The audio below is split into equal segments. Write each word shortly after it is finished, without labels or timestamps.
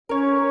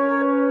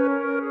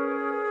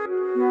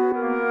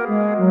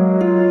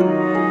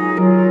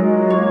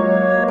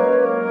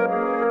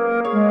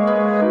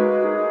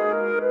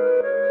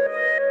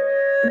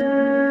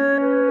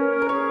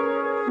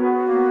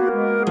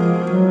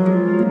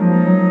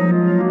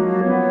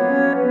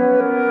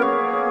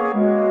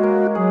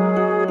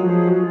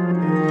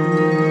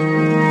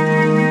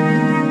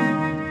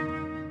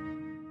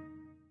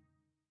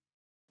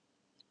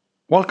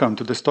Welcome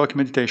to the Stoic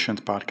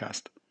Meditations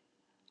podcast.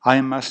 I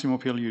am Massimo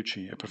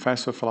Pigliucci, a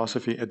professor of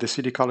philosophy at the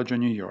City College of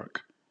New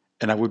York,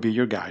 and I will be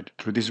your guide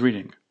through this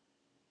reading.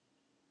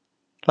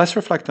 Let's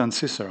reflect on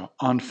Cicero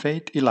on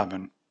Fate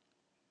 11.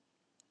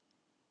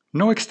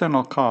 No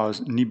external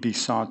cause need be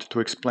sought to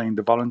explain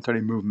the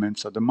voluntary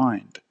movements of the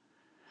mind,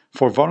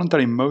 for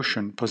voluntary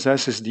motion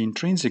possesses the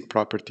intrinsic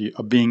property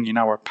of being in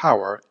our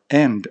power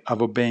and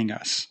of obeying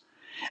us,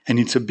 and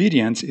its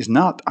obedience is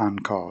not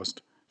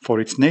uncaused, for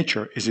its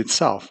nature is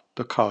itself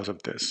the cause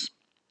of this.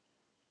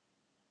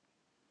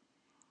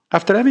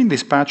 After having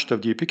dispatched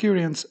of the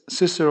Epicureans,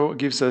 Cicero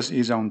gives us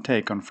his own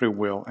take on free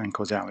will and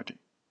causality.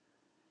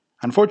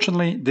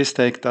 Unfortunately, this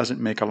take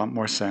doesn't make a lot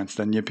more sense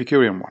than the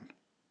Epicurean one.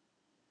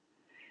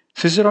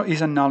 Cicero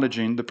is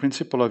acknowledging the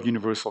principle of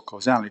universal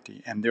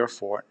causality and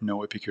therefore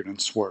no Epicurean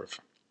swerve.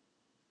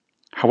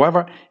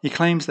 However, he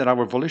claims that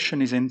our volition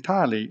is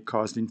entirely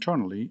caused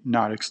internally,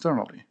 not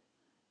externally.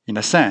 In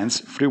a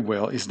sense, free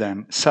will is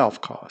then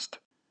self-caused.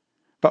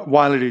 But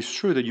while it is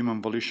true that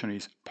human volition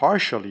is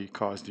partially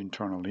caused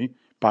internally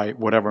by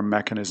whatever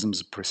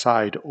mechanisms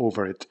preside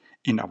over it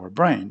in our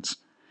brains,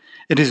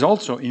 it is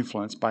also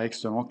influenced by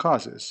external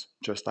causes,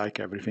 just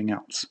like everything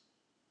else.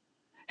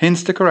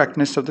 Hence the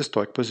correctness of the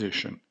Stoic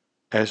position,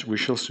 as we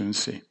shall soon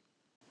see.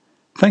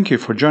 Thank you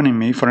for joining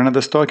me for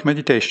another Stoic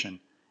meditation.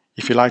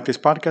 If you like this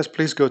podcast,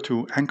 please go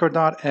to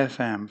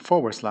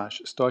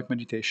anchor.fm/Stoic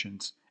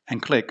Meditations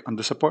and click on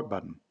the support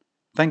button.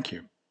 Thank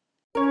you.